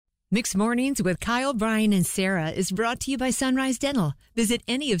Mixed Mornings with Kyle, Bryan, and Sarah is brought to you by Sunrise Dental. Visit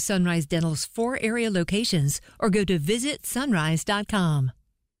any of Sunrise Dental's 4 area locations or go to visitsunrise.com.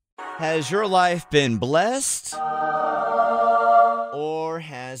 Has your life been blessed or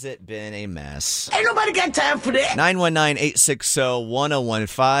has it been a mess? Ain't nobody got time for that.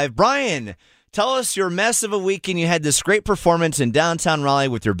 919-860-1015. Bryan, tell us your mess of a weekend. You had this great performance in downtown Raleigh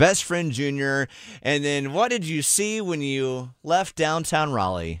with your best friend, Junior. And then what did you see when you left downtown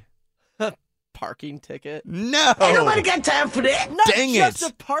Raleigh? Parking ticket. No. Ain't nobody got time for that. Not Dang just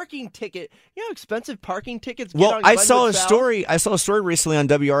it. a parking ticket. You know how expensive parking tickets get Well, on I saw a Glenwood South? story. I saw a story recently on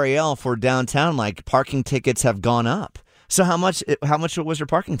WRAL for downtown. Like parking tickets have gone up. So how much was your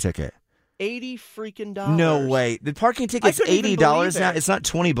parking ticket? $80 freaking. No way. The parking ticket's couldn't even $80 believe now. it. It's not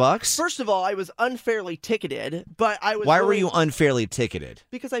 $20. First of all, I was unfairly ticketed, but I was. Why were willing- you unfairly ticketed?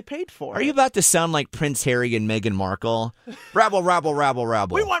 Because I paid for it. Are you about to sound like Prince Harry and Meghan Markle? Rabble, rabble, rabble,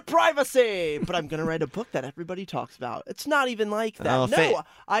 rabble. We want privacy, but I'm going to write a book that everybody talks about. It's not even like that. Oh,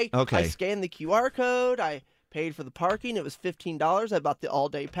 I okay. scanned the QR code. I paid for the parking. It was $15. I bought the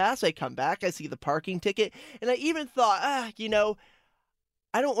all-day pass. I come back. I see the parking ticket. And I even thought,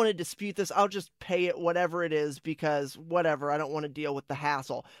 I don't want to dispute this. I'll just pay it whatever it is because whatever. I don't want to deal with the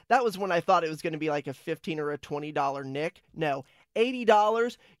hassle. That was when I thought it was going to be like a $15 or a $20 nick. No,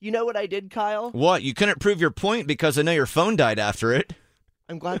 $80. You know what I did, Kyle? What? You couldn't prove your point because I know your phone died after it.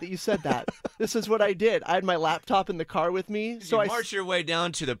 I'm glad that you said that. This is what I did. I had my laptop in the car with me. So you marched your way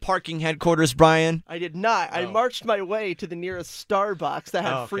down to the parking headquarters, Bryan? I did not. I marched my way to the nearest Starbucks that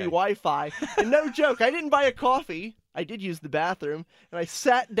had free Wi-Fi. And no joke, I didn't buy a coffee. I did use the bathroom, and I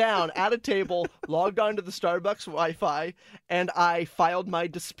sat down at a table, logged onto the Starbucks Wi-Fi, and I filed my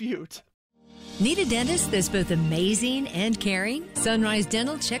dispute. Need a dentist that's both amazing and caring? Sunrise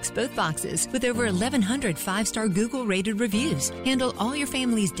Dental checks both boxes with over 1,100 5-star Google-rated reviews. Handle all your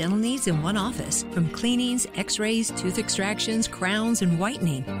family's dental needs in one office, from cleanings, x-rays, tooth extractions, crowns, and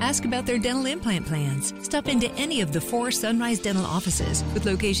whitening. Ask about their dental implant plans. Stop into any of the 4 Sunrise Dental offices with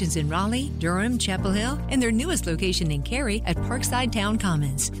locations in Raleigh, Durham, Chapel Hill, and their newest location in Cary at Parkside Town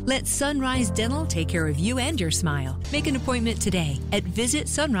Commons. Let Sunrise Dental take care of you and your smile. Make an appointment today at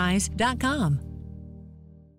visitsunrise.com.